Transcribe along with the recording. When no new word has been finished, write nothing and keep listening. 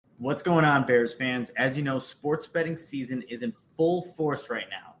What's going on, Bears fans? As you know, sports betting season is in full force right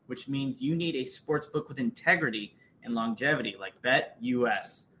now, which means you need a sports book with integrity and longevity like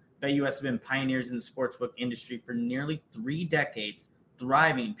BetUS. BetUS has been pioneers in the sportsbook industry for nearly 3 decades,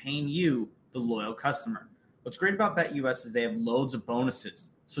 thriving, paying you, the loyal customer. What's great about BetUS is they have loads of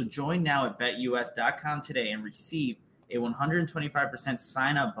bonuses. So join now at betus.com today and receive a 125%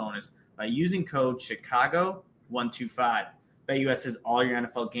 sign-up bonus by using code Chicago125. BetUS has all your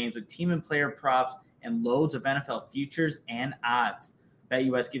NFL games with team and player props and loads of NFL futures and odds.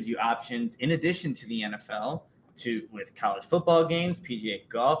 BetUS gives you options in addition to the NFL with college football games, PGA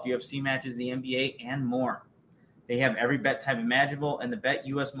golf, UFC matches, the NBA, and more. They have every bet type imaginable, and the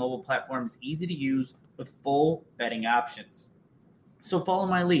BetUS mobile platform is easy to use with full betting options. So follow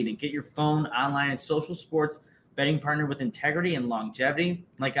my lead and get your phone, online, and social sports betting partner with integrity and longevity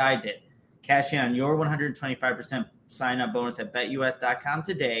like I did. Cash in on your 125% sign-up bonus at betus.com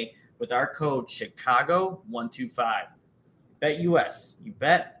today with our code Chicago125. BetUS. You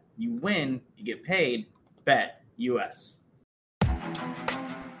bet, you win, you get paid. BetUS.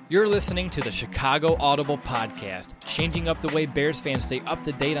 You're listening to the Chicago Audible Podcast, changing up the way Bears fans stay up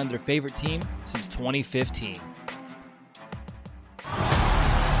to date on their favorite team since 2015.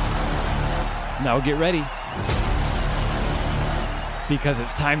 Now get ready, because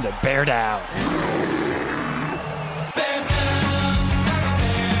it's time to bear down.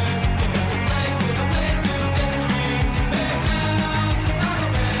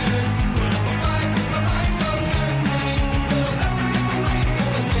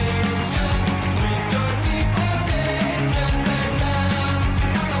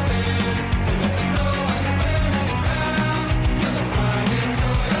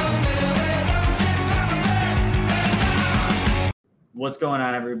 What's going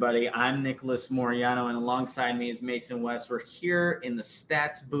on, everybody? I'm Nicholas Moriano, and alongside me is Mason West. We're here in the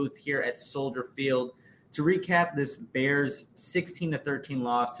stats booth here at Soldier Field to recap this Bears 16-13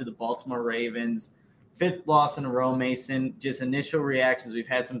 loss to the Baltimore Ravens. 5th loss in a row, Mason. Just initial reactions. We've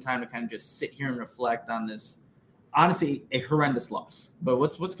had some time to kind of just sit here and reflect on this, honestly, a horrendous loss. But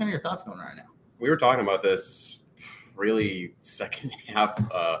what's kind of your thoughts going on right now? We were talking about this really second half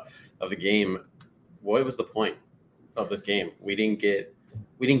of the game. What was the point of this game? We didn't get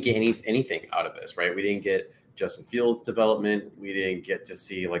anything out of this, right? We didn't get Justin Fields development. We didn't get to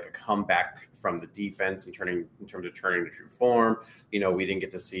see like a comeback from the defense in terms of turning to true form. We didn't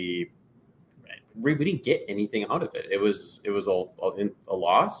get to see. We didn't get anything out of it. It was a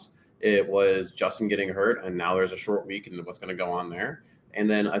loss. It was Justin getting hurt, and now there's a short week, and what's going to go on there. And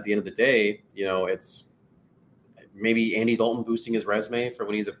then at the end of the day, it's maybe Andy Dalton boosting his resume for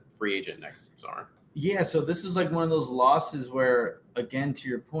when he's a free agent next summer. Yeah, so this was like one of those losses where, again, to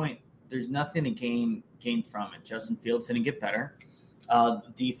your point, there's nothing to gain from it. Justin Fields didn't get better. The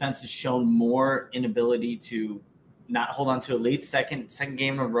defense has shown more inability to not hold on to a lead. Second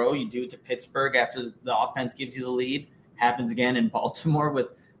game in a row, you do it to Pittsburgh after the offense gives you the lead. Happens again in Baltimore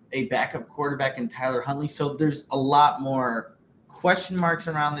with a backup quarterback in Tyler Huntley. So there's a lot more question marks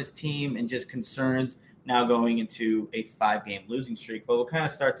around this team and just concerns now going into a 5-game losing streak. But we'll kind of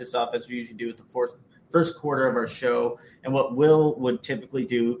start this off as we usually do with the first quarter of our show and what Will would typically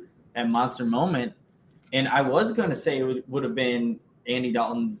do at Monster Moment. And I was going to say it would have been Andy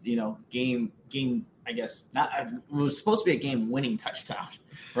Dalton's, game, I guess, it was supposed to be a game-winning touchdown,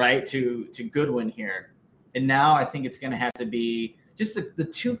 right, to Goodwin here. And now I think it's going to have to be just the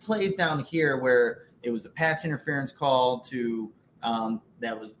 2 plays down here where it was a pass interference call to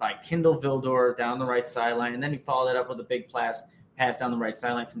that was by Kindle Vildor down the right sideline, and then he followed it up with a big pass down the right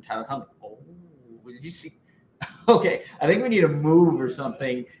sideline from Tyler Huntley. Oh, did you see? Okay, I think we need a move or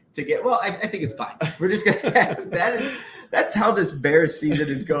something to get. Well, I think it's fine. We're just gonna have that's how this Bears season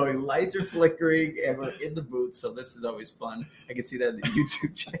is going. Lights are flickering, and we're in the booth, so this is always fun. I can see that in the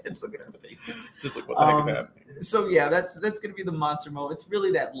YouTube chat. Look at our faces. Just like what the heck is happening. So yeah, that's gonna be the monster moment. It's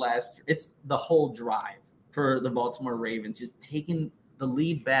really it's the whole drive for the Baltimore Ravens, just taking the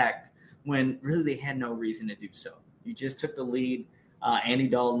lead back when really they had no reason to do so. You just took the lead. Andy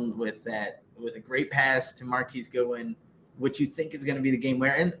Dalton with a great pass to Marquise Goodwin, which you think is going to be the game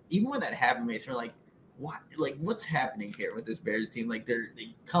winner. And even when that happened, Mason, we're like, what? Like, what's happening here with this Bears team? Like,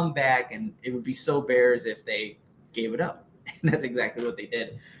 they come back, and it would be so Bears if they gave it up. And that's exactly what they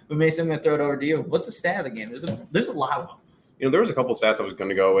did. But Mason, I'm going to throw it over to you. What's the stat of the game? There's a lot of them. There was a couple stats I was going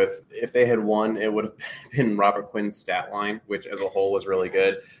to go with. If they had won, it would have been Robert Quinn's stat line, which as a whole was really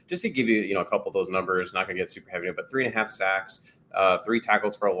good. Just to give you, a couple of those numbers, not going to get super heavy, but 3.5 sacks, 3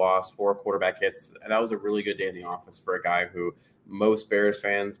 tackles for a loss, 4 quarterback hits. And that was a really good day in the office for a guy who most Bears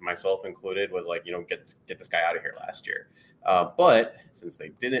fans, myself included, was like, get this guy out of here last year. But since they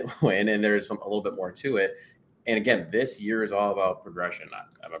didn't win, and there's a little bit more to it, and again, this year is all about progression.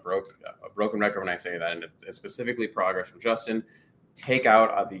 I'm a broken record when I say that, and it's specifically progress from Justin. Take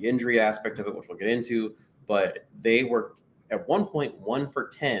out the injury aspect of it, which we'll get into, but they were at one point 1 for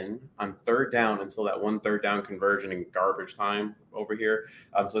 10 on third down until that one third down conversion in garbage time over here.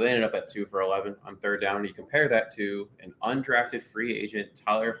 So they ended up at 2 for 11 on third down. You compare that to an undrafted free agent,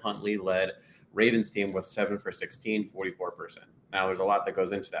 Tyler Huntley-led Ravens team was 7 for 16, 44%. Now, there's a lot that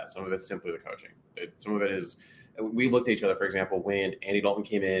goes into that. Some of it's simply the coaching. Some of it is, we looked at each other, for example, when Andy Dalton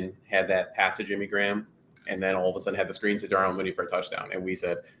came in, had that pass to Jimmy Graham, and then all of a sudden had the screen to Darnell Mooney for a touchdown. And we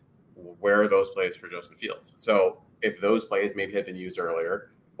said, where are those plays for Justin Fields? So if those plays maybe had been used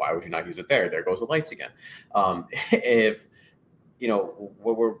earlier, why would you not use it there? There goes the lights again. If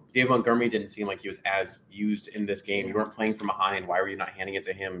Dave Montgomery didn't seem like he was as used in this game. You weren't playing from behind. Why were you not handing it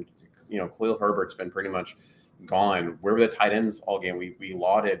to him? Khalil Herbert's been pretty much gone. Where were the tight ends all game? We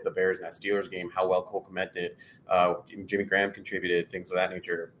lauded the Bears in that Steelers game, how well Cole Kmet did. Jimmy Graham contributed, things of that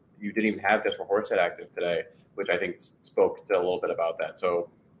nature. You didn't even have Jesper Horsted active today, which I think spoke to a little bit about that. So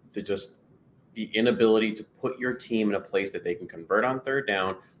the inability to put your team in a place that they can convert on third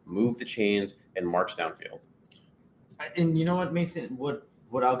down, move the chains, and march downfield. And you know what, Mason, what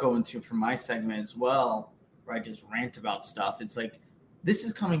I'll go into for my segment as well, where I just rant about stuff. It's like, this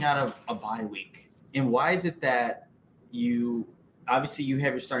is coming out of a bye week. And why is it that you have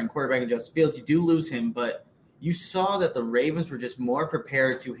your starting quarterback in Justin Fields, you do lose him, but you saw that the Ravens were just more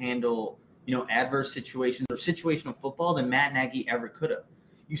prepared to handle, adverse situations or situational football than Matt Nagy ever could have.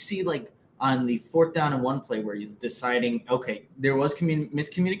 You see, like, on the 4th down and 1 play where he's deciding, okay, there was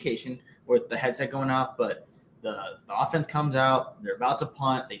miscommunication with the headset going off, but the offense comes out, they're about to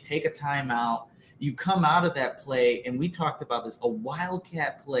punt, they take a timeout. You come out of that play, and we talked about this, a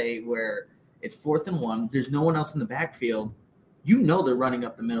wildcat play where it's 4th and 1, there's no one else in the backfield. They're running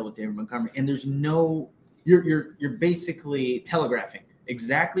up the middle with David Montgomery, and there's no – you're basically telegraphing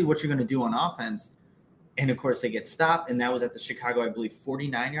exactly what you're going to do on offense. And, of course, they get stopped, and that was at the Chicago, I believe,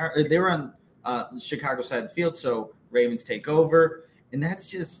 49-yard. They were on the Chicago side of the field, so Ravens take over. And that's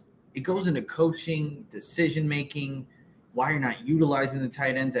just – it goes into coaching, decision-making, why you're not utilizing the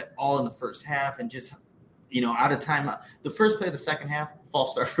tight ends at all in the first half, and just, out of time. The first play of the second half,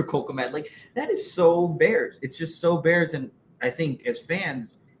 false start for Cole Kmet. Like, that is so Bears. It's just so Bears, and I think as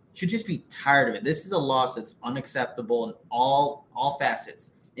fans should just be tired of it. This is a loss that's unacceptable in all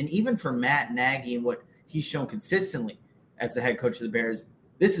facets. And even for Matt Nagy and what he's shown consistently as the head coach of the Bears,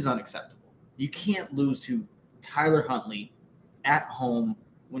 this is unacceptable. You can't lose to Tyler Huntley at home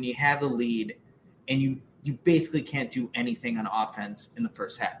when you have the lead, and you basically can't do anything on offense in the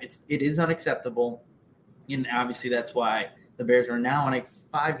first half. It is unacceptable, and obviously that's why the Bears are now on a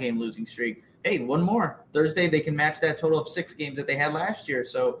 5-game losing streak. Hey, one more. Thursday they can match that total of 6 games that they had last year,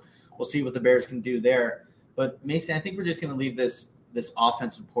 so we'll see what the Bears can do there. But, Mason, I think we're just going to leave this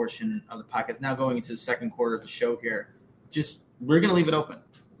offensive portion of the podcast now going into the second quarter of the show here. We're going to leave it open.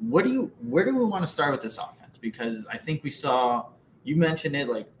 Where do we want to start with this offense? Because I think we saw, you mentioned it,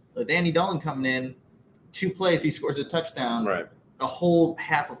 like with Andy Dalton coming in, 2 plays, he scores a touchdown. Right. A whole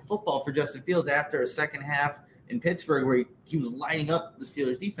half of football for Justin Fields after a second half in Pittsburgh where he was lighting up the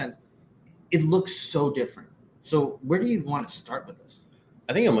Steelers defense. It looks so different. So where do you want to start with this?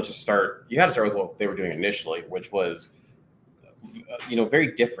 I think you had to start with what they were doing initially, which was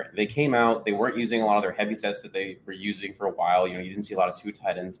very different. They came out, they weren't using a lot of their heavy sets that they were using for a while. You didn't see a lot of 2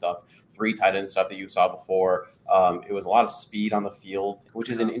 tight end stuff, 3 tight end stuff that you saw before. It was a lot of speed on the field, which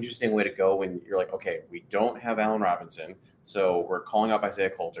is an interesting way to go when you're like, okay, we don't have Allen Robinson, so we're calling up Isaiah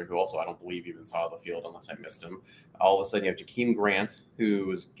Coulter, who also I don't believe even saw the field unless I missed him. All of a sudden you have Jakeem Grant,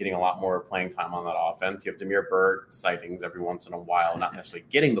 who's getting a lot more playing time on that offense. You have Damiere Byrd sightings every once in a while, not necessarily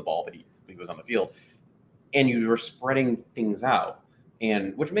getting the ball, but he was on the field. And you were spreading things out,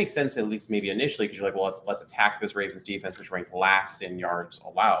 and which makes sense at least maybe initially, because you're like, well, let's attack this Ravens defense, which ranked last in yards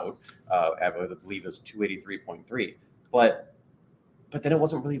allowed. I believe it was 283.3, but then it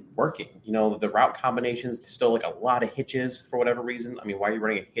wasn't really working. The route combinations still like a lot of hitches for whatever reason. I mean, why are you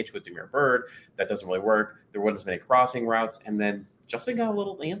running a hitch with Damiere Byrd? That doesn't really work. There wasn't as many crossing routes, and then Justin got a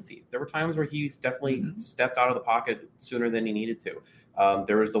little antsy. There were times where he's definitely stepped out of the pocket sooner than he needed to.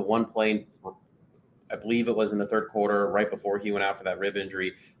 There was the one play, I believe it was in the third quarter, right before he went out for that rib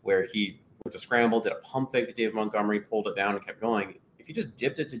injury, where he went to scramble, did a pump fake to David Montgomery, pulled it down and kept going. If he just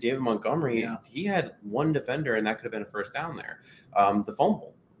dipped it to David Montgomery, he had one defender, and that could have been a first down there. The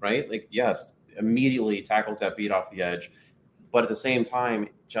fumble, right? Like, yes, immediately tackles that beat off the edge. But at the same time,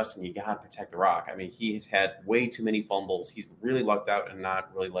 Justin, you got to protect the rock. I mean, he's had way too many fumbles. He's really lucked out and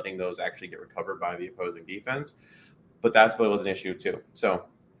not really letting those actually get recovered by the opposing defense. But that's what was an issue too. So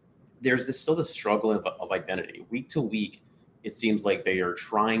there's still the struggle of identity. Week to week, it seems like they are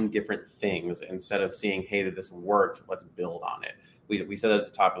trying different things instead of seeing, hey, that this worked, let's build on it. We said at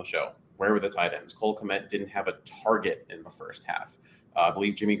the top of the show, where were the tight ends? Cole Kmet didn't have a target in the first half. I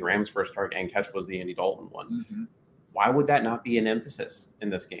believe Jimmy Graham's first target and catch was the Andy Dalton one. Mm-hmm. Why would that not be an emphasis in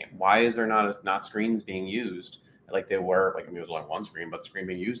this game? Why is there not screens being used like they were? Like, I mean, it was only one screen, but the screen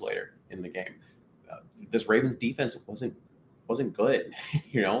being used later in the game. This Ravens defense wasn't good.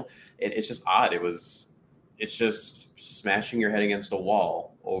 It's just odd. It's just smashing your head against a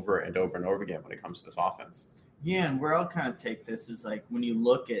wall over and over and over again when it comes to this offense. Yeah, and where I'll kind of take this is like when you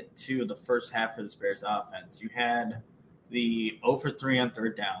look at the first half of the Bears offense, you had the 0 for 3 on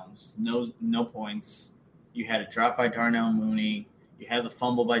third downs, no points. You had a drop by Darnell Mooney. You had the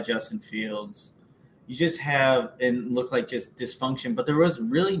fumble by Justin Fields. You just have, and looked like just dysfunction, but there was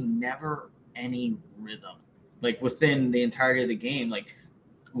really never any rhythm, like within the entirety of the game. Like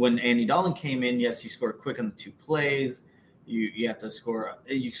when Andy Dalton came in, yes, you scored quick on the 2 plays. You have to score.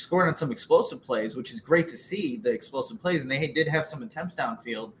 You scored on some explosive plays, which is great to see, the explosive plays, and they did have some attempts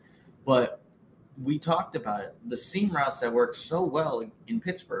downfield, but we talked about it. The seam routes that worked so well in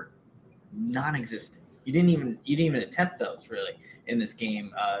Pittsburgh, non-existent. You didn't even attempt those really in this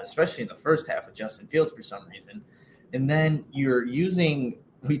game, especially in the first half with Justin Fields for some reason. And then you're using,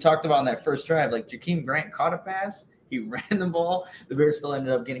 we talked about on that first drive, like Jakeem Grant caught a pass, he ran the ball. The Bears still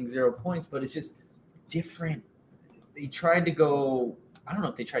ended up getting 0 points, but it's just different. They tried to go, I don't know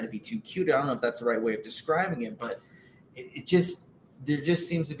if they tried to be too cute. I don't know if that's the right way of describing it, but there just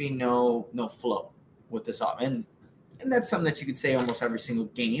seems to be no flow with this offense. And that's something that you could say almost every single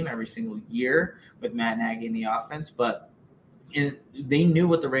game, every single year with Matt Nagy in the offense. But they knew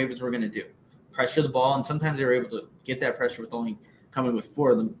what the Ravens were going to do. Pressure the ball, and sometimes they were able to get that pressure with only coming with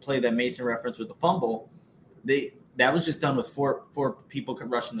 4 of them. Play that Mason reference with the fumble. That was just done with four people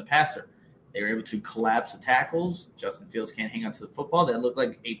rushing the passer. They were able to collapse the tackles. Justin Fields can't hang on to the football. That looked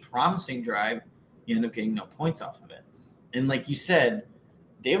like a promising drive. You end up getting no points off of it. And like you said,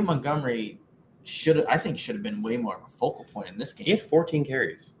 David Montgomery should have been way more of a focal point in this game. He had 14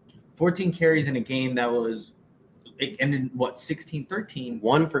 carries. 14 carries in a game that it ended, 16-13.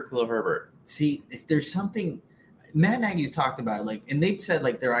 1 for Khalil Herbert. See, there's something Matt Nagy's talked about it, and they've said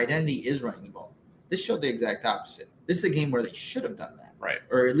their identity is running the ball. This showed the exact opposite. This is a game where they should have done that. Right.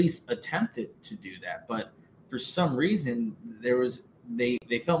 Or at least attempted to do that. But for some reason, they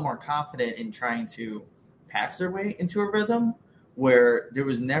felt more confident in trying to pass their way into a rhythm where there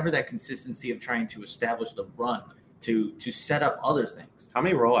was never that consistency of trying to establish the run to set up other things. How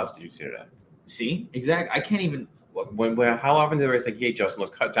many rollouts did you see today? See? Exactly. I can't even how often did they say, hey, Justin,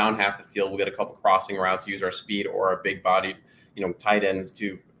 let's cut down half the field. We'll get a couple crossing routes, use our speed or our big bodied, tight ends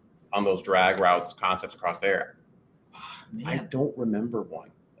on those drag routes, concepts across there. Man. I don't remember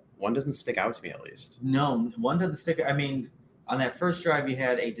one. One doesn't stick out to me, at least. No, one doesn't stick. I mean, on that first drive, you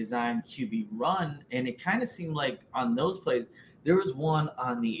had a designed QB run, and it kind of seemed like on those plays, there was one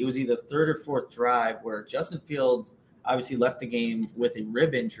it was either third or fourth drive where Justin Fields obviously left the game with a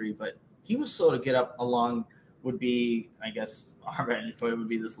rib injury, but he was slow to get up along would be, I guess, our vantage point would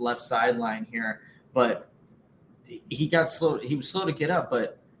be this left sideline here, but he got slow. He was slow to get up,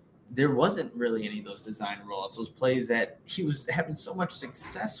 but there wasn't really any of those design rollouts, those plays that he was having so much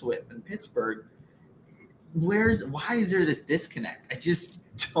success with in Pittsburgh. Why is there this disconnect? I just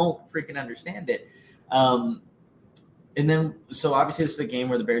don't freaking understand it. And then, so obviously this is a game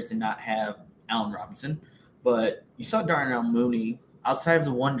where the Bears did not have Allen Robinson, but you saw Darnell Mooney outside of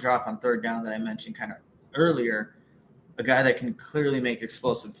the one drop on third down that I mentioned kind of earlier, a guy that can clearly make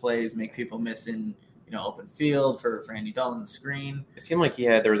explosive plays, make people miss in, open field for Andy Dalton screen. It seemed like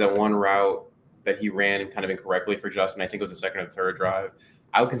there was that one route that he ran kind of incorrectly for Justin. I think it was the second or third drive.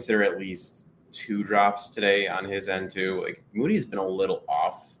 I would consider at least 2 drops today on his end too. Like Moody's been a little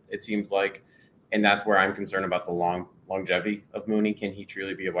off, it seems like, and that's where I'm concerned about the longevity of Mooney. Can he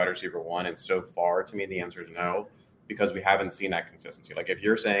truly be a wide receiver 1? And so far, to me, the answer is no, because we haven't seen that consistency. Like if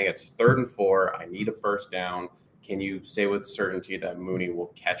you're saying it's 3rd and 4, I need a first down, can you say with certainty that Mooney will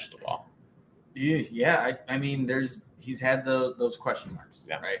catch the ball? Yeah, I mean, he's had those question marks,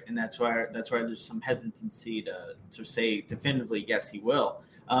 yeah. Right, and that's why there's some hesitancy to say definitively yes he will.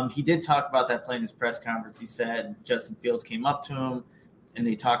 He did talk about that play in his press conference. He said Justin Fields came up to him, and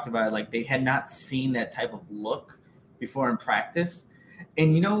they talked about it like they had not seen that type of look before in practice,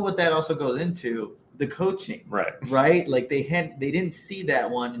 and you know what that also goes into the coaching, right? Like they didn't see that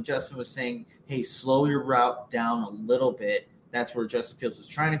one, and Justin was saying, hey, slow your route down a little bit. that's where Justin Fields was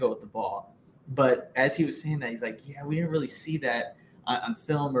trying to go with the ball. But as he was saying that, he's like, yeah, we didn't really see that on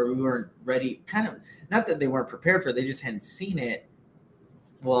film, or we weren't ready. Kind of, not that they weren't prepared for it, they just hadn't seen it.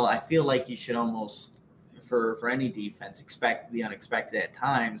 Well, I feel like you should almost, for any defense, expect the unexpected at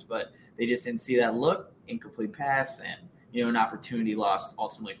times, but they just didn't see that look, incomplete pass, and, an opportunity lost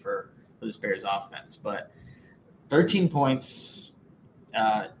ultimately for the Bears offense. But 13 points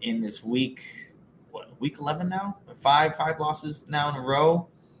in this week, week 11 now? Five losses now in a row.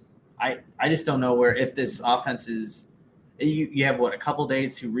 I just don't know if this offense is – you have, a couple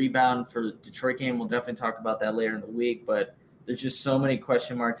days to rebound for the Detroit game. We'll definitely talk about that later in the week, but there's just so many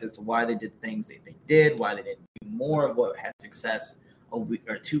question marks as to why they did things they did, why they didn't do more of what had success a week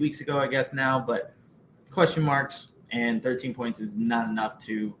or 2 weeks ago, I guess now. But question marks, and 13 points is not enough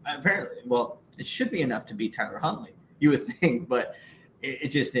to apparently. Well, it should be enough to beat Tyler Huntley, you would think, but it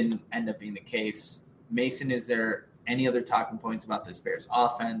just didn't end up being the case. Mason, is there any other talking points about this Bears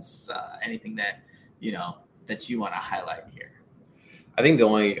offense? Anything that that you want to highlight here? I think the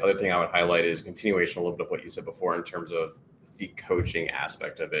only other thing I would highlight is continuation a little bit of what you said before in terms of the coaching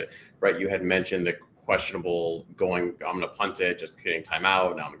aspect of it, right? You had mentioned the questionable I'm going to punt it, just getting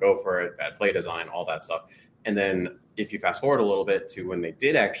timeout, now I'm going to go for it, bad play design, all that stuff. And then if you fast forward a little bit to when they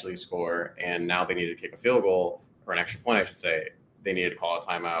did actually score and now they needed to kick a field goal or an extra point, I should say, they needed to call a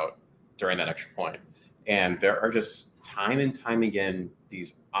timeout during that extra point. And there are just time and time again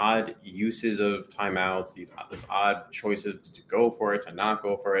these odd uses of timeouts, this odd choices to go for it, to not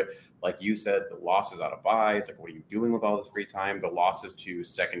go for it. Like you said, the losses out of bye. It's like, what are you doing with all this free time? The losses to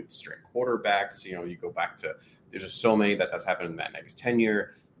second string quarterbacks. You go back to, there's just so many that's happened in Matt Nagy's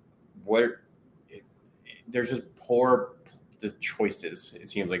tenure. There's just poor choices, it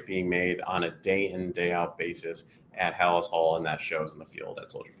seems like, being made on a day in, day out basis at Hallis Hall, and that shows in the field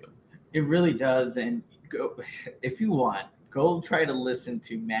at Soldier Field. It really does. And if you want, go try to listen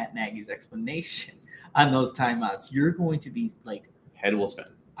to Matt Nagy's explanation on those timeouts. You're going to be like, head will spin.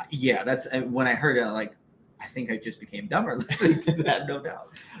 Yeah, that's when I heard it. Like, I think I just became dumber listening to that, no doubt.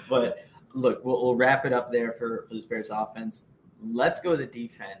 But look, we'll wrap it up there for the Bears offense. Let's go to the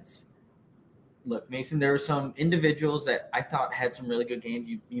defense. Look, Mason, there were some individuals that I thought had some really good games.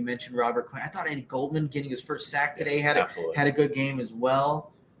 You mentioned Robert Quinn. I thought Eddie Goldman getting his first sack today had a good game as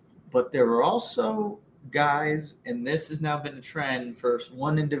well. But there were also guys, and this has now been a trend for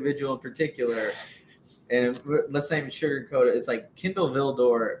one individual in particular, and let's not even sugarcoat it. It's like Kindle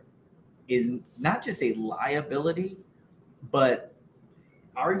Vildor is not just a liability, but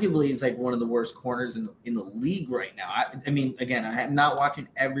arguably is like one of the worst corners in the league right now. I mean, again, I'm not watching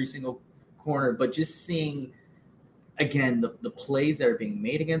every single corner, but just seeing, again, the plays that are being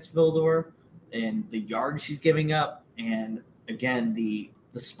made against Vildor and the yards she's giving up, and again, the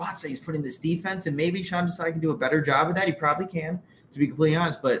spots that he's putting this defense, and maybe Sean Desai can do a better job of that. He probably can, to be completely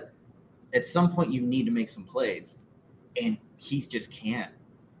honest, but at some point you need to make some plays, and he just can't.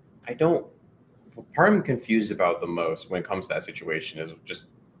 Part I'm confused about the most when it comes to that situation is just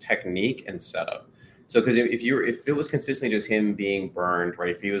technique and setup. So, because if it was consistently just him being burned, right?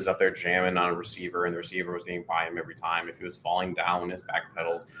 If he was up there jamming on a receiver and the receiver was getting by him every time, if he was falling down his back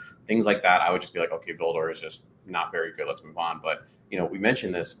pedals, things like that, I would just be like, okay, Vildor is just not very good. Let's move on. But we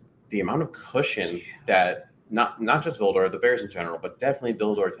mentioned this, the amount of cushion that not just Vildor, the Bears in general, but definitely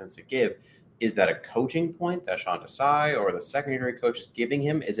Vildor tends to give. Is that a coaching point that Sean Desai or the secondary coach is giving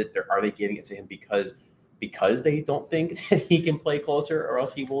him? Are they giving it to him because they don't think that he can play closer or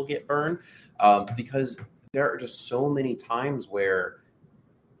else he will get burned? Because there are just so many times where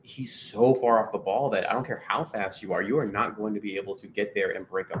he's so far off the ball that I don't care how fast you are not going to be able to get there and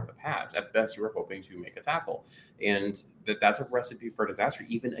break up the pass. At best, you are hoping to make a tackle. And that's a recipe for disaster,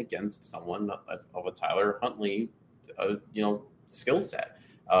 even against someone of a Tyler Huntley, skill set.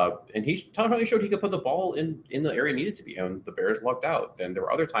 And Tyler Huntley showed he could put the ball in the area it needed to be, and the Bears lucked out. Then there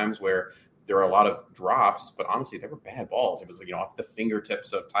were other times where there were a lot of drops, but honestly, they were bad balls. It was off the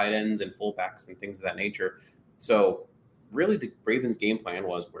fingertips of tight ends and fullbacks and things of that nature. So really the Ravens game plan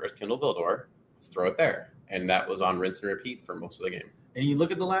was, where's Kindle Vildor? Let's throw it there. And that was on rinse and repeat for most of the game. And you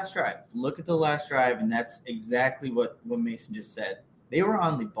look at the last drive. And that's exactly what Mason just said. They were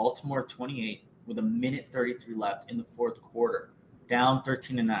on the Baltimore 28 with 1:33 left in the fourth quarter, down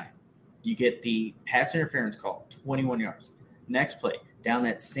 13-9. You get the pass interference call, 21 yards. Next play, down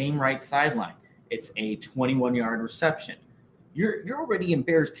that same right sideline, it's a 21-yard reception. You're already in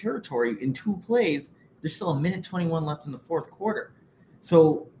Bears territory in two plays. There's still 1:21 left in the fourth quarter.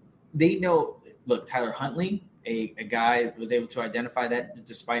 So they know, look, Tyler Huntley, a guy that was able to identify that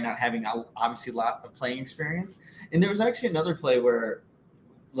despite not having obviously a lot of playing experience. And there was actually another play where,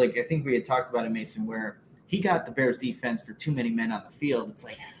 like, I think we had talked about it, Mason, where he got the Bears defense for too many men on the field. It's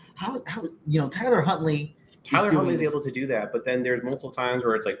like, how Tyler Huntley is able to do that, but then there's multiple times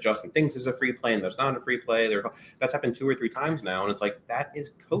where it's like Justin thinks it's a free play and there's not a free play. That's happened 2 or 3 times now, and it's like that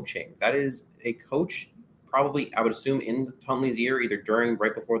is coaching. That is a coach probably, I would assume, in Huntley's ear, either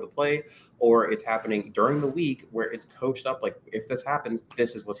right before the play, or it's happening during the week where it's coached up. Like, if this happens,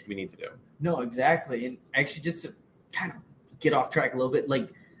 this is what we need to do. No, exactly. And actually, just to kind of get off track a little bit,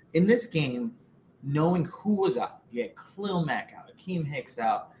 like in this game, knowing who was out, you had Khalil Mack out, Akeem Hicks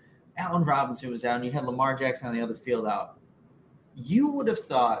out, Allen Robinson was out, and you had Lamar Jackson on the other field out. You would have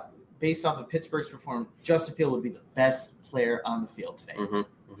thought, based off of Pittsburgh's performance, Justin Fields would be the best player on the field today.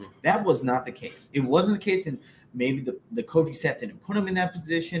 That was not the case. It wasn't the case, and maybe the coaching staff didn't put him in that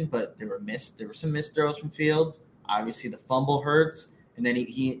position, but there were some missed throws from Fields. Obviously, the fumble hurts, and then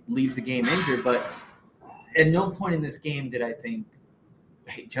he leaves the game injured. But at no point in this game did I think,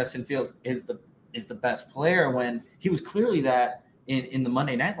 hey, Justin Fields is the best player, when he was clearly that in the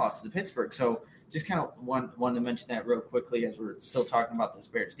Monday night loss to the Pittsburgh. So just kind of wanted to mention that real quickly as we're still talking about this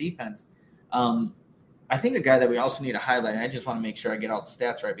Bears defense. I think a guy that we also need to highlight, and I just want to make sure I get all the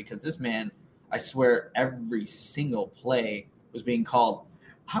stats right, because this man, I swear, every single play was being called.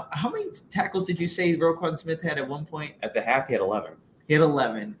 How many tackles did you say Roquan Smith had at one point? At the half, he had 11. He had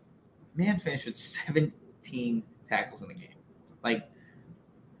 11. Man finished with 17 tackles in the game. Like,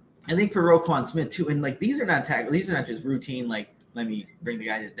 I think for Roquan Smith too, and like these are not tackles, these are not just routine, like, let me bring the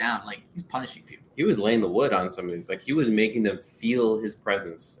guy down. Like, he's punishing people. He was laying the wood on some of these. Like, he was making them feel his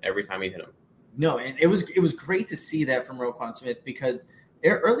presence every time he hit him. No, and it was great to see that from Roquan Smith, because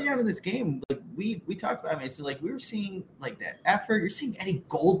early on in this game, like we talked about it, so like we were seeing like that effort. You're seeing Eddie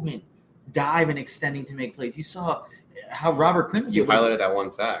Goldman dive and extending to make plays. You saw how Robert Quinn was highlighted that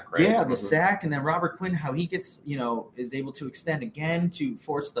one sack, right? Yeah, the sack, and then Robert Quinn, how he gets, is able to extend again to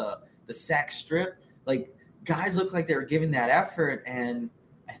force the sack strip. Like, guys look like they were giving that effort, and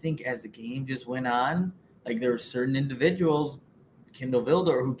I think as the game just went on, like there were certain individuals, Kindle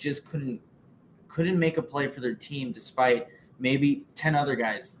Vildor, who just couldn't make a play for their team despite maybe 10 other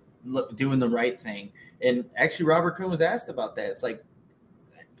guys doing the right thing. And actually, Robert Quinn was asked about that. It's like,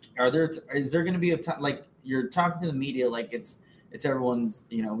 is there going to be a time, like you're talking to the media like it's everyone's,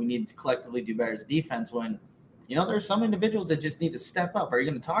 we need to collectively do better as a defense, when, there are some individuals that just need to step up. Are you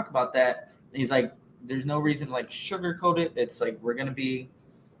going to talk about that? And he's like, there's no reason to like sugarcoat it. It's like, we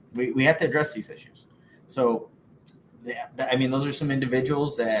have to address these issues. So, yeah, I mean, those are some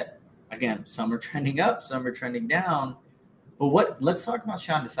individuals that, again, some are trending up, some are trending down. But let's talk about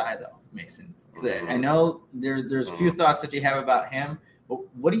Sean Desai, though, Mason. Because I know there's a few thoughts that you have about him. But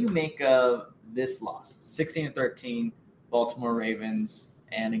what do you make of this loss? 16-13, Baltimore Ravens.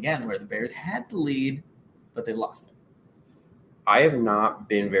 And again, where the Bears had the lead, but they lost it. I have not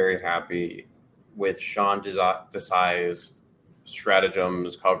been very happy with Sean Desai's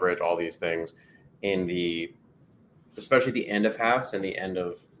stratagems, coverage, all these things especially the end of halves and the end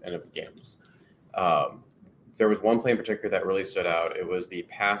of games. There was one play in particular that really stood out. It was the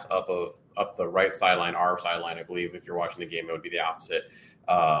pass up the right sideline, our sideline, I believe. If you're watching the game, it would be the opposite,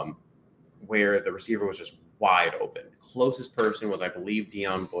 where the receiver was just wide open. Closest person was, I believe,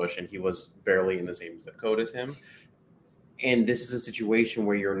 Deion Bush, and he was barely in the same zip code as him. And this is a situation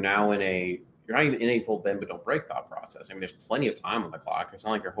where you're now you're not even in a full bend but don't break thought process. I mean, there's plenty of time on the clock. It's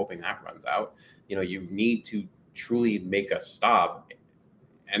not like you're hoping that runs out. You need to truly make a stop.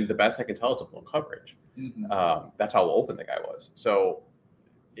 And the best I can tell, it's a blown coverage. Mm-hmm. That's how open the guy was. So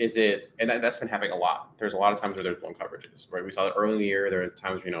that's been happening a lot. There's a lot of times where there's blown coverages, right? We saw it early in the year. There are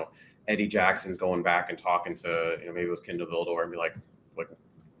times, Eddie Jackson's going back and talking to, maybe it was Kindle Vildor, and be like,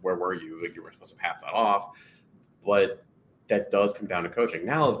 where were you? Like, you were supposed to pass that off. But that does come down to coaching.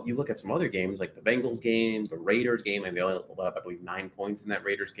 Now, you look at some other games, like the Bengals game, the Raiders game, and they only let up, I believe, 9 points in that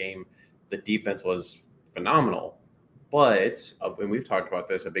Raiders game. The defense was phenomenal. But, and we've talked about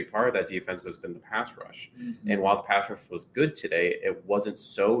this, a big part of that defense has been the pass rush. Mm-hmm. And while the pass rush was good today, it wasn't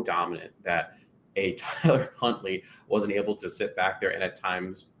so dominant that a Tyler Huntley wasn't able to sit back there and at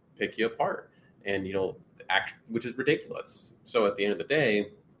times pick you apart. And, which is ridiculous. So at the end of the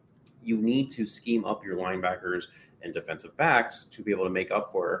day, you need to scheme up your linebackers and defensive backs to be able to make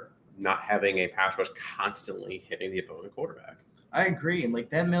up for not having a pass rush constantly hitting the opposing quarterback. I agree. And like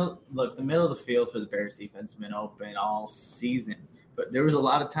that the middle of the field for the Bears defense has been open all season. But there was a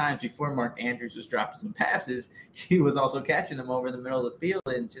lot of times before Mark Andrews was dropping some passes, he was also catching them over the middle of the field.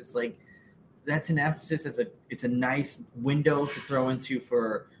 And just like, that's an emphasis. It's a nice window to throw into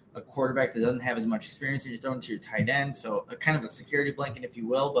for a quarterback that doesn't have as much experience, and you're throwing to your tight end. So a kind of a security blanket, if you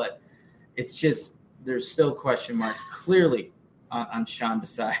will. But it's just, there's still question marks clearly on Sean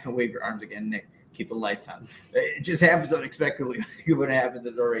Desai. Wave your arms again, Nick. keep the lights on. It just happens unexpectedly when it happens.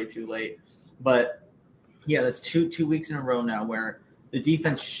 It's already too late. But yeah, that's two weeks in a row now where the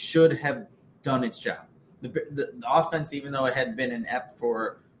defense should have done its job. The offense, even though it had been inept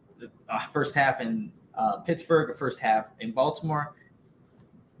for the first half in Pittsburgh, the first half in Baltimore,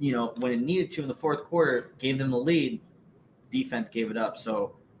 when it needed to in the fourth quarter, gave them the lead, defense gave it up.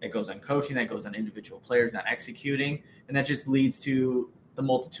 So that goes on coaching, that goes on individual players not executing, and that just leads to the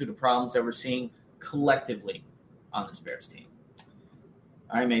multitude of problems that we're seeing collectively on this Bears team.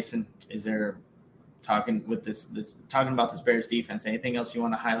 All right, Mason, is there talking about this Bears defense, anything else you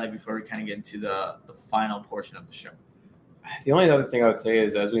want to highlight before we kind of get into the final portion of the show? The only other thing I would say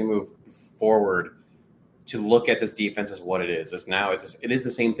is as we move forward, to look at this defense as what it is. It is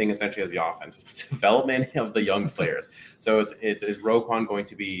the same thing essentially as the offense. It's the development of the young players. So is Roquan going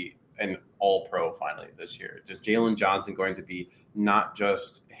to be an all-pro finally this year? Is Jalen Johnson going to be not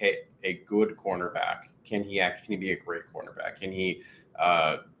just a good cornerback? Can he be a great cornerback? Can he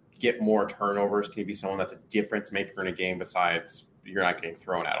get more turnovers? Can he be someone that's a difference maker in a game besides you're not getting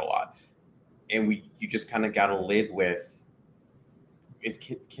thrown at a lot? And you just kind of got to live with, is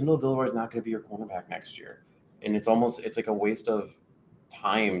Kendall Villaware is not going to be your cornerback next year. And it's like a waste of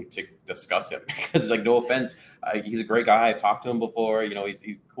time to discuss him because, like, no offense, he's a great guy. I've talked to him before.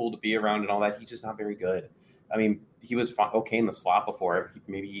 He's cool to be around and all that. He's just not very good. I mean, he was okay in the slot before.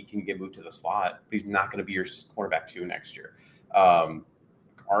 Maybe he can get moved to the slot, but he's not going to be your cornerback 2 next year.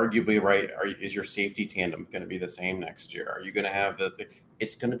 Arguably, right? Is your safety tandem going to be the same next year? Are you going to have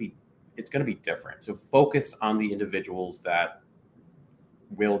it's going to be different. So focus on the individuals that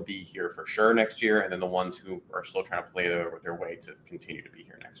will be here for sure next year, and then the ones who are still trying to play their way to continue to be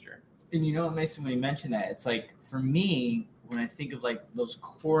here next year. And you know what, Mason, when you mention that, it's like, for me, when I think of like those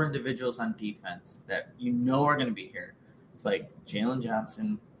core individuals on defense that are going to be here, it's like Jalen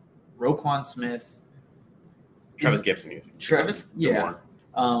Johnson, Roquan Smith, Travis Gibson. Yeah.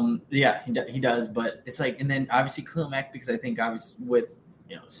 He does, but it's like, and then obviously Khalil Mack, because I think obviously with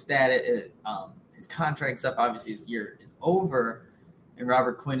his contract stuff, obviously his year is over. And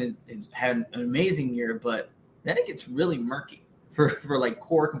Robert Quinn has had an amazing year, but then it gets really murky for like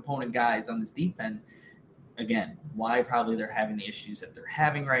core component guys on this defense. Again, why probably they're having the issues that they're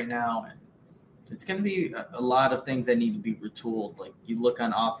having right now. And it's going to be a lot of things that need to be retooled. Like, you look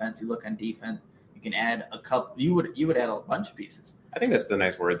on offense, you look on defense, you can add a couple. You would add a bunch of pieces. I think that's the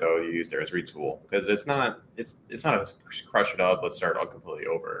nice word though you use there is retool, because it's not a crush it up, let's start all completely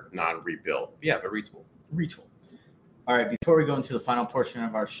over, non-rebuild. Yeah, but retool. All right, before we go into the final portion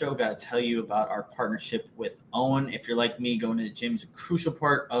of our show, got to tell you about our partnership with Owen. If you're like me, going to the gym is a crucial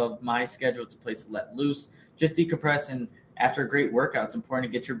part of my schedule. It's a place to let loose, just decompress, and after a great workout, it's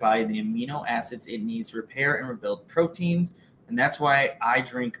important to get your body the amino acids it needs to repair and rebuild proteins, and that's why I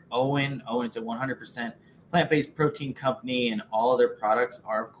drink Owen. Owen is a 100% plant-based protein company, and all of their products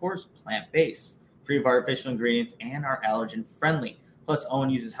are, of course, plant-based, free of artificial ingredients, and are allergen-friendly. Plus, Owen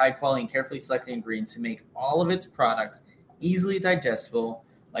uses high-quality and carefully selected ingredients to make all of its products easily digestible,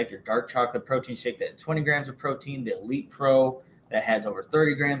 like their dark chocolate protein shake that has 20 grams of protein, the Elite Pro that has over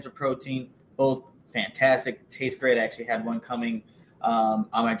 30 grams of protein. Both fantastic, taste great. I actually had one coming on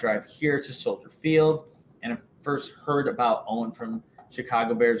my drive here to Soldier Field, and I first heard about Owen from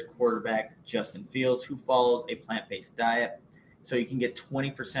Chicago Bears quarterback Justin Fields, who follows a plant-based diet. So you can get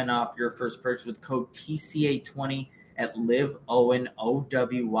 20% off your first purchase with code TCA20 at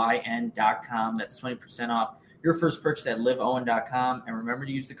liveowyn.com. That's 20% off your first purchase at liveowen.com. And remember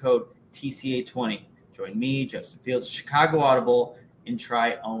to use the code TCA20. Join me, Justin Fields, Chicago Audible, and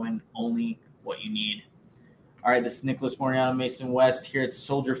try Owen, only what you need. All right, this is Nicholas Moriano, Mason West here at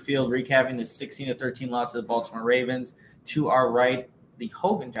Soldier Field, recapping the 16-13 loss of the Baltimore Ravens. To our right, the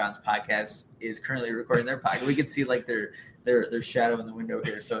Hogan Johns podcast is currently recording their podcast. We can see like their shadow in the window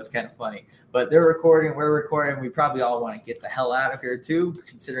here, so it's kind of funny. But they're recording, we're recording. We probably all want to get the hell out of here too,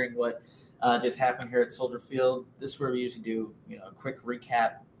 considering what just happened here at Soldier Field. This is where we usually do, a quick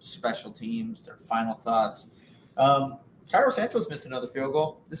recap, special teams, their final thoughts. Cairo Santos missed another field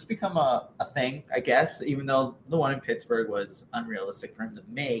goal. This has become a thing, I guess, even though the one in Pittsburgh was unrealistic for him to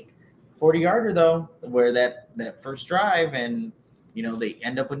make. 40-yarder, though, where that first drive and, they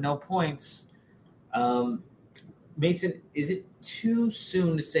end up with no points. Mason, is it too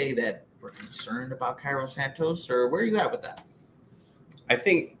soon to say that we're concerned about Cairo Santos, or where are you at with that? I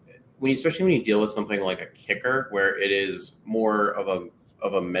think especially when you deal with something like a kicker, where it is more of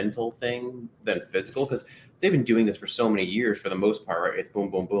a mental thing than physical, because they've been doing this for so many years for the most part, right? It's boom,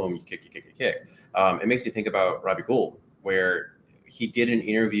 boom, boom, you kick, you kick, you kick. It makes me think about Robbie Gould, where he did an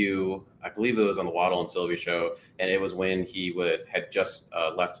interview, I believe it was on the Waddle and Sylvie show, and it was when he had just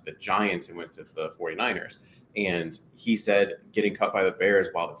left the Giants and went to the 49ers. And he said getting cut by the Bears,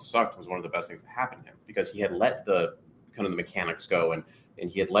 while it sucked, was one of the best things that happened to him, because he had let the kind of the mechanics go, and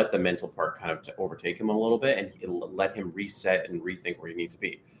he had let the mental part kind of overtake him a little bit, and he let him reset and rethink where he needs to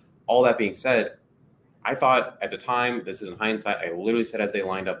be. All that being said, I thought at the time, this is in hindsight, I literally said as they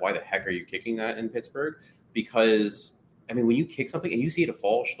lined up, why the heck are you kicking that in Pittsburgh? Because, I mean, when you kick something and you see it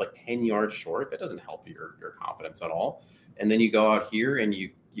fall like 10 yards short, that doesn't help your confidence at all. And then you go out here and you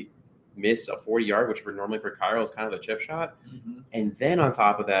miss a 40-yard, which normally for Cairo is kind of a chip shot. Mm-hmm. And then on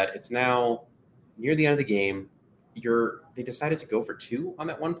top of that, it's now near the end of the game. They decided to go for 2 on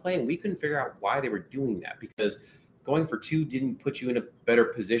that one play, and we couldn't figure out why they were doing that, because going for 2 didn't put you in a better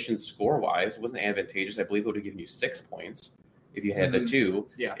position score-wise. It wasn't advantageous. I believe it would have given you 6 points if you had the 2.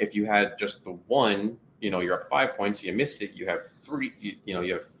 Yeah. If you had just the 1, you're up 5 points. You missed it. You have 3.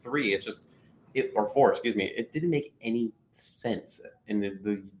 You have 3. It's just or 4. Excuse me. It didn't make any sense.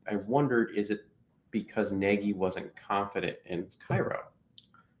 And I wondered, is it because Nagy wasn't confident in Cairo?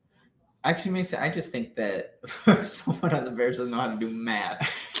 Actually, Mason, I just think that someone on the Bears doesn't know how to do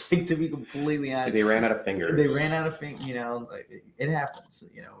math. Like, to be completely honest, they ran out of fingers. Like, it happens.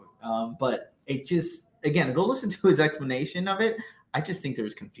 But it just, again, go listen to his explanation of it. I just think there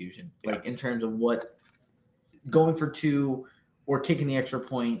was confusion, like in terms of what going for 2 or kicking the extra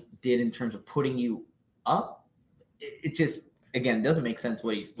point did in terms of putting you up. It just, again, it doesn't make sense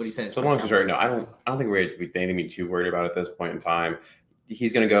what he said. So long as right now, I don't think we're anything to be too worried about at this point in time.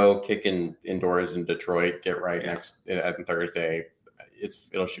 He's going to go kick indoors in Detroit, get right next on Thursday. It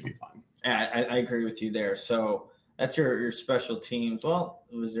should be fine. I agree with you there. So that's your special teams. Well,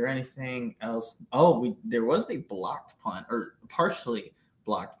 was there anything else? Oh, there was a blocked punt, or partially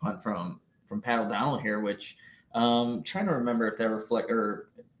blocked punt from Pat O'Donnell here, which trying to remember if that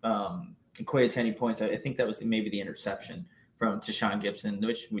equated to any points. I think that was maybe the interception from Tashawn Gibson,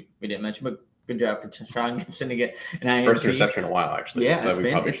 which we didn't mention, but good job for Tashawn Gibson to get an INT. First interception in a while, actually. Yeah, so it's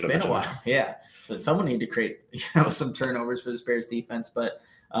been a while. That. Yeah, so someone need to create some turnovers for the Bears defense, but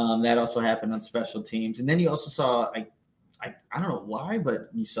that also happened on special teams. And then you also saw, I don't know why, but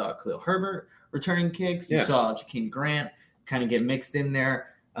you saw Khalil Herbert returning kicks. You saw Jakeem Grant kind of get mixed in there.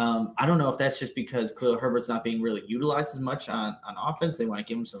 I don't know if that's just because Khalil Herbert's not being really utilized as much on offense. They want to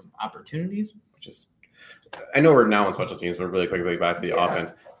give him some opportunities. I know we're now on special teams, but really quickly back to the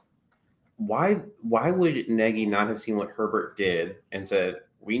offense. Why would Nagy not have seen what Herbert did and said,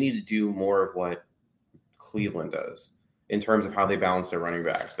 we need to do more of what Cleveland does in terms of how they balance their running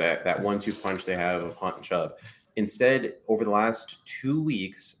backs, that 1-2 punch they have of Hunt and Chubb? Instead, over the last 2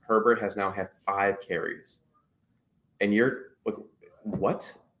 weeks, Herbert has now had 5 carries. And you're like,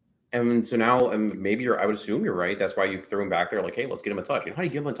 what? And so now, maybe I would assume you're right. That's why you threw him back there like, hey, let's get him a touch. You know how do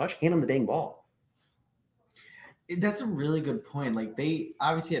you give him a touch? Hand him the dang ball. That's a really good point. Like, they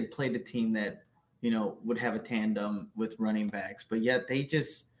obviously had played a team that, would have a tandem with running backs, but yet they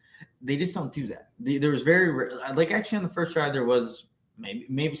just don't do that. There was actually on the first drive, there was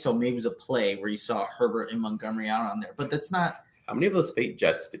maybe it was a play where you saw Herbert and Montgomery out on there, but that's not. How many of those fake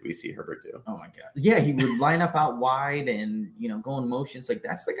jets did we see Herbert do? Oh my God. Yeah. He would line up out wide and, go in motions. Like,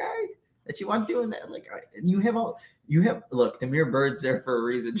 that's the guy that you want doing that. Like, look, Demir Bird's there for a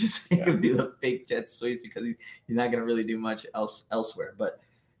reason. Just make him do the fake jet sweeps, because he's not going to really do much elsewhere. But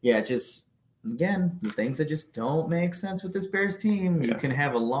yeah, just again, the things that just don't make sense with this Bears team. You can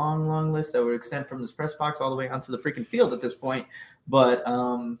have a long, long list that would extend from this press box all the way onto the freaking field at this point. But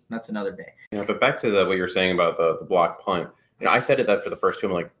that's another day. Yeah. But back to what you were saying about the block punt. I said that for the first 2.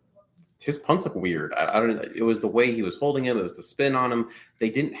 I'm like, his punts look weird. I don't know. It was the way he was holding him. It was the spin on him. They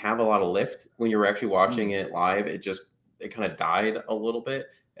didn't have a lot of lift when you were actually watching it live. It kind of died a little bit.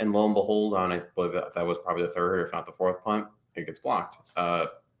 And lo and behold, I believe that was probably the 3rd, if not the 4th punt, it gets blocked. Pat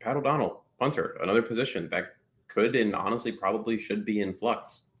O'Donnell, punter, another position that could and honestly probably should be in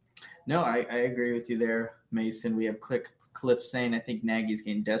flux. No, I agree with you there, Mason. We have Cliff saying, I think Nagy's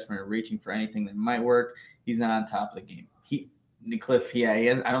getting desperate and reaching for anything that might work. He's not on top of the game. Cliff, he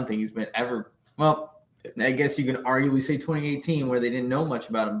has. I don't think he's been ever. Well, I guess you can arguably say 2018, where they didn't know much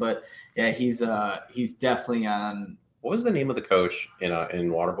about him, but yeah, he's definitely on. What was the name of the coach in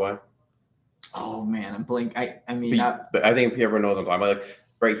Waterboy? Oh man, I'm blank. But I think everyone knows I'm talking about. Like,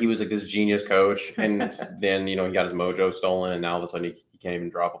 right, he was like this genius coach, and then he got his mojo stolen, and now all of a sudden he can't even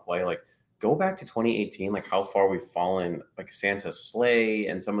drop a play. Like, go back to 2018, like how far we've fallen, like Santa's Sleigh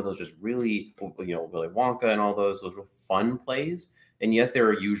and some of those just really, Willy Wonka and all those were fun plays. And yes, they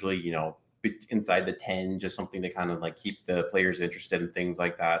were usually, inside the 10, just something to kind of like keep the players interested in things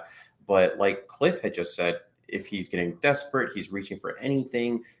like that. But like Cliff had just said, if he's getting desperate, he's reaching for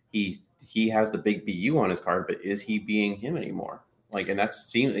anything. He has the big BU on his card, but is he being him anymore? Like, and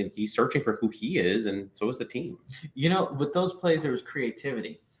he's searching for who he is, and so is the team. With those plays, there was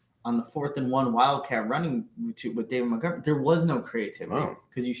creativity. On the 4th and 1 Wildcat running with David Montgomery, there was no creativity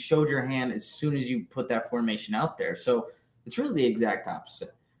because you showed your hand as soon as you put that formation out there. So it's really the exact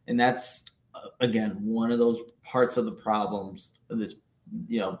opposite. And that's, again, one of those parts of the problems of this,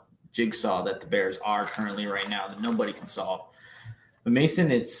 jigsaw that the Bears are currently right now that nobody can solve. But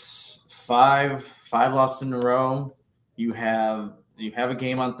Mason, it's five losses in a row. You have a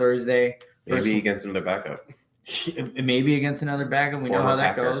game on Thursday. Maybe against another backup. Maybe against another backup. We know how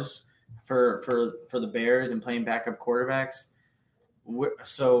that Packer. goes for the Bears and playing backup quarterbacks.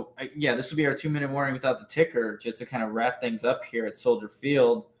 So, this will be our 2-minute warning without the ticker, just to kind of wrap things up here at Soldier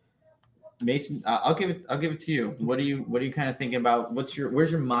Field. Mason, I'll give it to you. What are you kind of thinking about?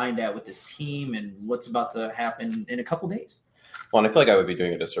 Where's your mind at with this team and what's about to happen in a couple days? Well, and I feel like I would be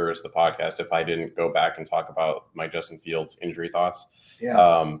doing a disservice to the podcast if I didn't go back and talk about my Justin Fields injury thoughts.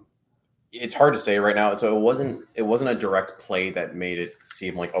 Yeah. It's hard to say right now. So it wasn't a direct play that made it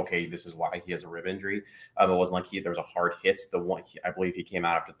seem like, okay, this is why he has a rib injury. It wasn't like there was a hard hit. The one I believe he came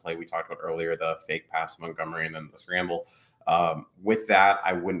out after the play we talked about earlier, the fake pass to Montgomery and then the scramble. With that,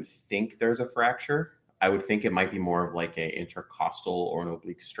 I wouldn't think there's a fracture. I would think it might be more of like a intercostal or an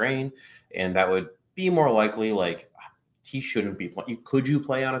oblique strain, and that would be more likely like he shouldn't be playing. Could you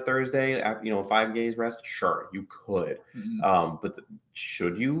play on a Thursday after 5 days rest? Sure, you could. Mm-hmm. But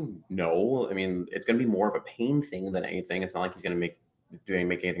should you? No. I mean, it's going to be more of a pain thing than anything. It's not like he's going to make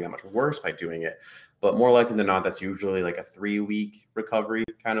anything that much worse by doing it. But more likely than not, that's usually like a 3-week recovery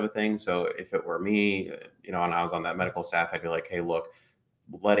kind of a thing. So if it were me, and I was on that medical staff, I'd be like, hey, look,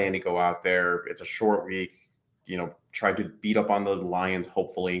 let Andy go out there. It's a short week. Try to beat up on the Lions,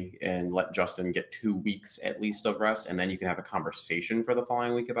 hopefully, and let Justin get 2 weeks at least of rest. And then you can have a conversation for the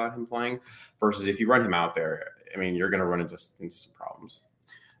following week about him playing versus if you run him out there, I mean, you're going to run into some problems.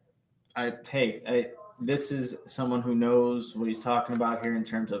 This is someone who knows what he's talking about here in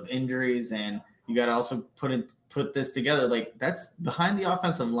terms of injuries. And you got to also put this together. Like, that's behind the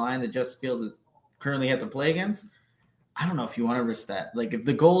offensive line that Justin Fields is currently have to play against. I don't know if you want to risk that. Like, if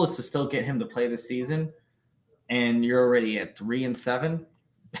the goal is to still get him to play this season, and you're already at 3-7,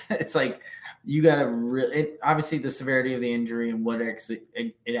 it's like you got to obviously the severity of the injury and what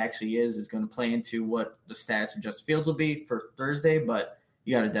it actually is going to play into what the status of Justin Fields will be for Thursday. But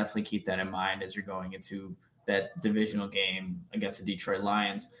you got to definitely keep that in mind as you're going into that divisional game against the Detroit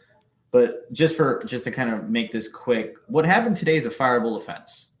Lions. But just to kind of make this quick, what happened today is a fireable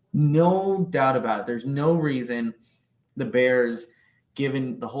offense. No doubt about it. There's no reason the Bears,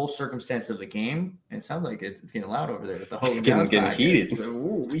 given the whole circumstance of the game, and it sounds like it's getting loud over there with the whole getting heated.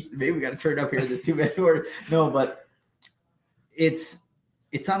 So, maybe we got to turn it up here. This 2-minute order. No, but it's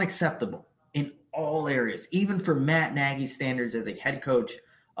unacceptable in all areas, even for Matt Nagy's standards as a head coach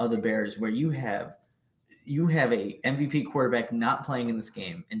of the Bears, where you have a MVP quarterback not playing in this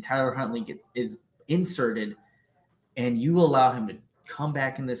game, and Tyler Huntley is inserted, and you allow him to come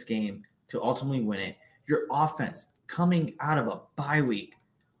back in this game to ultimately win it. Your offense, coming out of a bye week,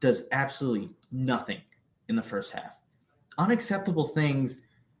 does absolutely nothing in the first half. Unacceptable things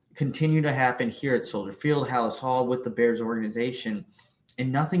continue to happen here at Soldier Field, Hallis Hall, with the Bears organization,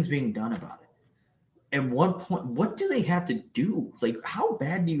 and nothing's being done about it. At one point, what do they have to do? Like, how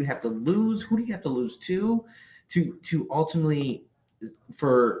bad do you have to lose? Who do you have to lose to ultimately,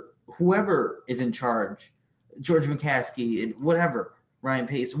 for whoever is in charge, George McCaskey, whatever, Ryan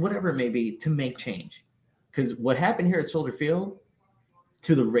Pace, whatever it may be, to make change? Because what happened here at Soldier Field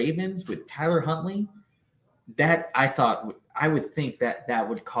to the Ravens with Tyler Huntley, that I would think that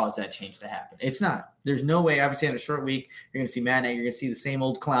would cause that change to happen. It's not. There's no way. Obviously, on a short week, you're going to see Matt Nagy. You're going to see the same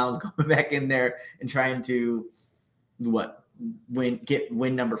old clowns going back in there and trying to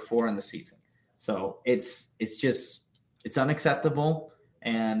win number 4 in the season. So it's unacceptable,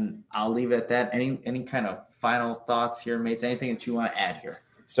 and I'll leave it at that. Any kind of final thoughts here, Mason? Anything that you want to add here?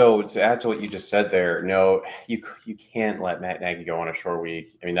 So to add to what you just said there, no, you can't let Matt Nagy go on a short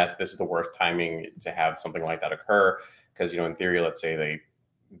week. I mean, this is the worst timing to have something like that occur because, in theory, let's say they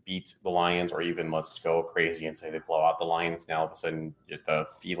beat the Lions, or even let's go crazy and say they blow out the Lions. Now all of a sudden the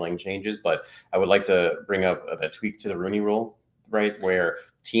feeling changes. But I would like to bring up the tweak to the Rooney Rule, right, where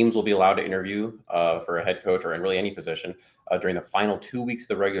teams will be allowed to interview for a head coach or in really any position during the final 2 weeks of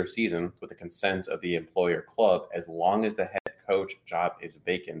the regular season with the consent of the employer club, as long as the head coach job is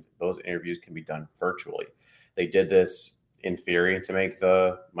vacant. Those interviews can be done virtually. They did this in theory to make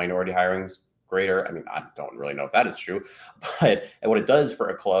the minority hirings greater. I mean, I don't really know if that is true, but what it does for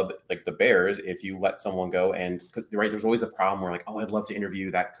a club like the Bears, if you let someone go and right, there's always the problem where like, oh, I'd love to interview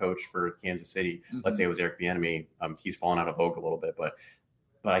that coach for Kansas City. Mm-hmm. Let's say it was Eric Bieniemy. He's fallen out of vogue a little bit, but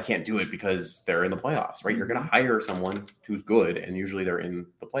I can't do it because they're in the playoffs, right? You're going to hire someone who's good, and usually they're in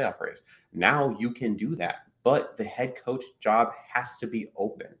the playoff race. Now you can do that, but the head coach job has to be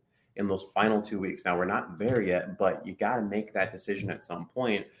open in those final 2 weeks. Now, we're not there yet, but you got to make that decision at some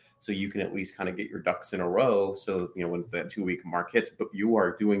point so you can at least kind of get your ducks in a row. So, when that 2-week mark hits, but you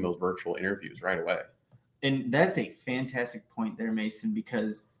are doing those virtual interviews right away. And that's a fantastic point there, Mason,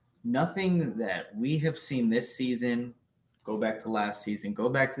 because nothing that we have seen this season, go back to last season, go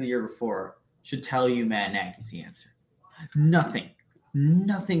back to the year before, should tell you Matt Nagy's the answer.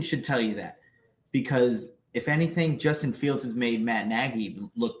 Nothing should tell you that, because if anything, Justin Fields has made Matt Nagy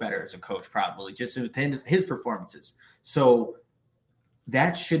look better as a coach, probably just with his performances. So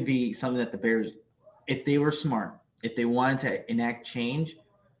that should be something that the Bears, if they were smart, if they wanted to enact change,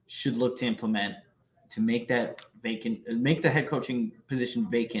 should look to implement to make that vacant, make the head coaching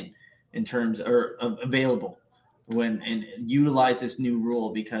position vacant in terms or available and utilize this new rule.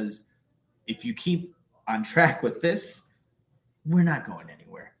 Because if you keep on track with this, we're not going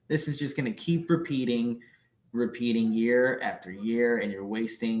anywhere. This is just going to keep repeating year after year, and you're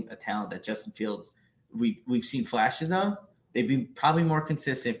wasting a talent that Justin Fields we've seen flashes of. They'd be probably more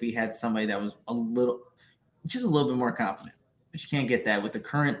consistent if we had somebody that was a little bit more confident. But you can't get that with the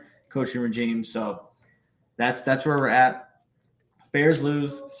current coaching regime. So that's where we're at. Bears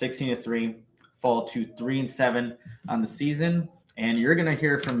lose 16-3, fall to 3-7 on the season. And you're going to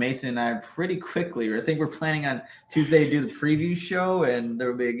hear from Mason and I pretty quickly. I think we're planning on Tuesday to do the preview show, and there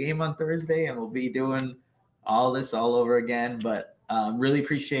will be a game on Thursday, and we'll be doing all this all over again. But really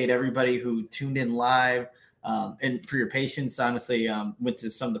appreciate everybody who tuned in live and for your patience. Honestly, went to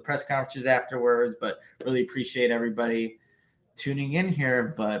some of the press conferences afterwards, but really appreciate everybody tuning in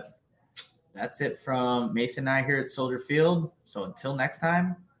here. But that's it from Mason and I here at Soldier Field. So until next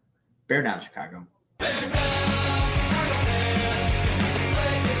time, bear down, Chicago.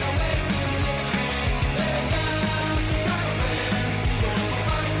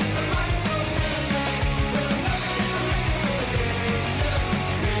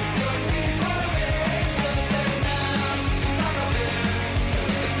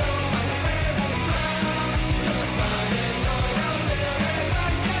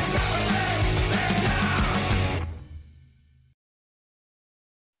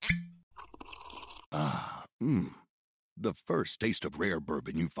 The first taste of rare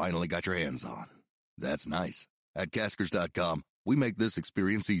bourbon you finally got your hands on. That's nice. At Caskers.com, we make this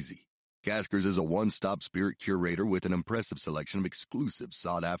experience easy. Caskers is a one-stop spirit curator with an impressive selection of exclusive,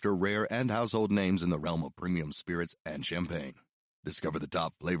 sought-after, rare, and household names in the realm of premium spirits and champagne. Discover the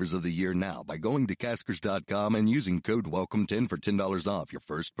top flavors of the year now by going to Caskers.com and using code WELCOME10 for $10 off your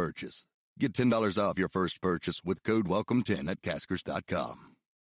first purchase. Get $10 off your first purchase with code WELCOME10 at Caskers.com.